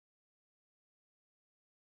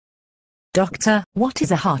Doctor, what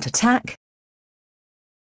is a heart attack?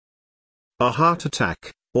 A heart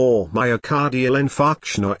attack, or myocardial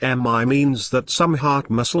infarction or MI, means that some heart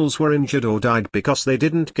muscles were injured or died because they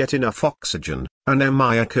didn't get enough oxygen. An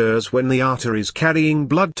MI occurs when the arteries carrying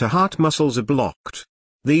blood to heart muscles are blocked.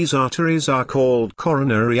 These arteries are called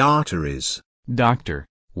coronary arteries. Doctor,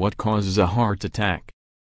 what causes a heart attack?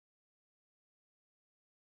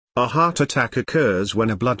 A heart attack occurs when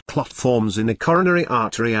a blood clot forms in a coronary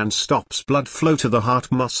artery and stops blood flow to the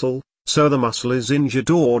heart muscle, so the muscle is injured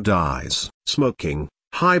or dies. Smoking,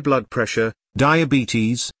 high blood pressure,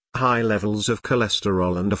 diabetes, high levels of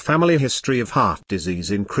cholesterol and a family history of heart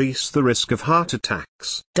disease increase the risk of heart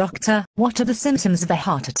attacks. Doctor, what are the symptoms of a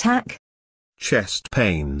heart attack? Chest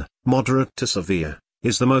pain, moderate to severe,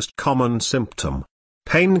 is the most common symptom.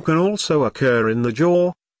 Pain can also occur in the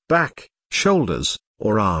jaw, back, shoulders,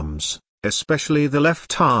 or arms, especially the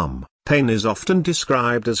left arm. Pain is often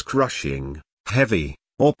described as crushing, heavy,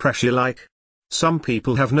 or pressure-like. Some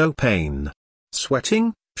people have no pain.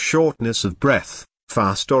 Sweating, shortness of breath,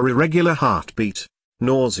 fast or irregular heartbeat,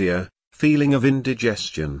 nausea, feeling of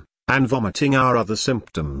indigestion, and vomiting are other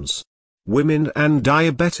symptoms. Women and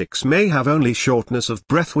diabetics may have only shortness of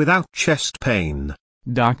breath without chest pain.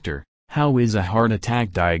 Doctor, how is a heart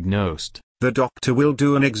attack diagnosed? The doctor will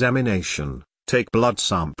do an examination, take blood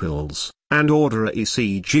samples, and order a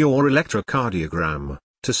ECG or electrocardiogram,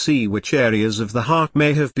 to see which areas of the heart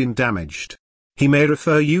may have been damaged. He may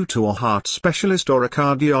refer you to a heart specialist or a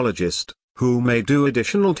cardiologist, who may do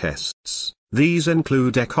additional tests. These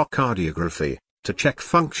include echocardiography, to check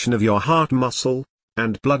function of your heart muscle,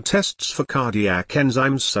 and blood tests for cardiac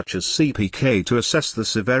enzymes such as CPK to assess the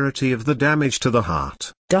severity of the damage to the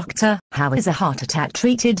heart. Doctor, how is a heart attack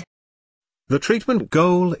treated? The treatment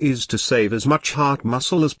goal is to save as much heart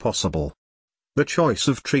muscle as possible. The choice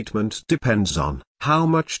of treatment depends on how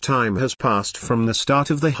much time has passed from the start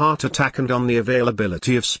of the heart attack and on the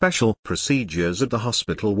availability of special procedures at the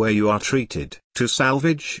hospital where you are treated. To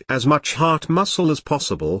salvage as much heart muscle as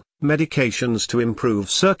possible, medications to improve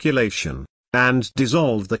circulation and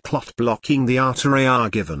dissolve the clot blocking the artery are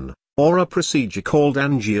given, or a procedure called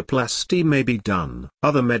angioplasty may be done.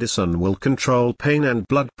 Other medicine will control pain and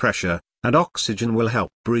blood pressure, and oxygen will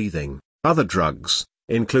help breathing. Other drugs,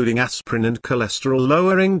 including aspirin and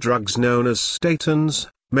cholesterol-lowering drugs known as statins,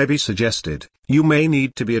 may be suggested. You may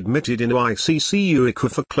need to be admitted into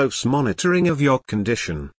ICU for close monitoring of your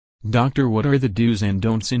condition. Doctor, what are the do's and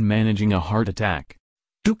don'ts in managing a heart attack?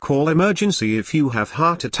 Do call emergency if you have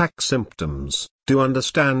heart attack symptoms. Do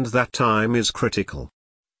understand that time is critical.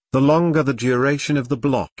 The longer the duration of the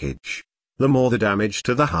blockage, the more the damage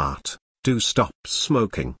to the heart. Do stop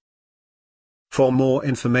smoking. For more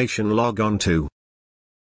information, log on to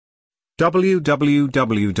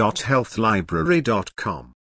www.healthlibrary.com.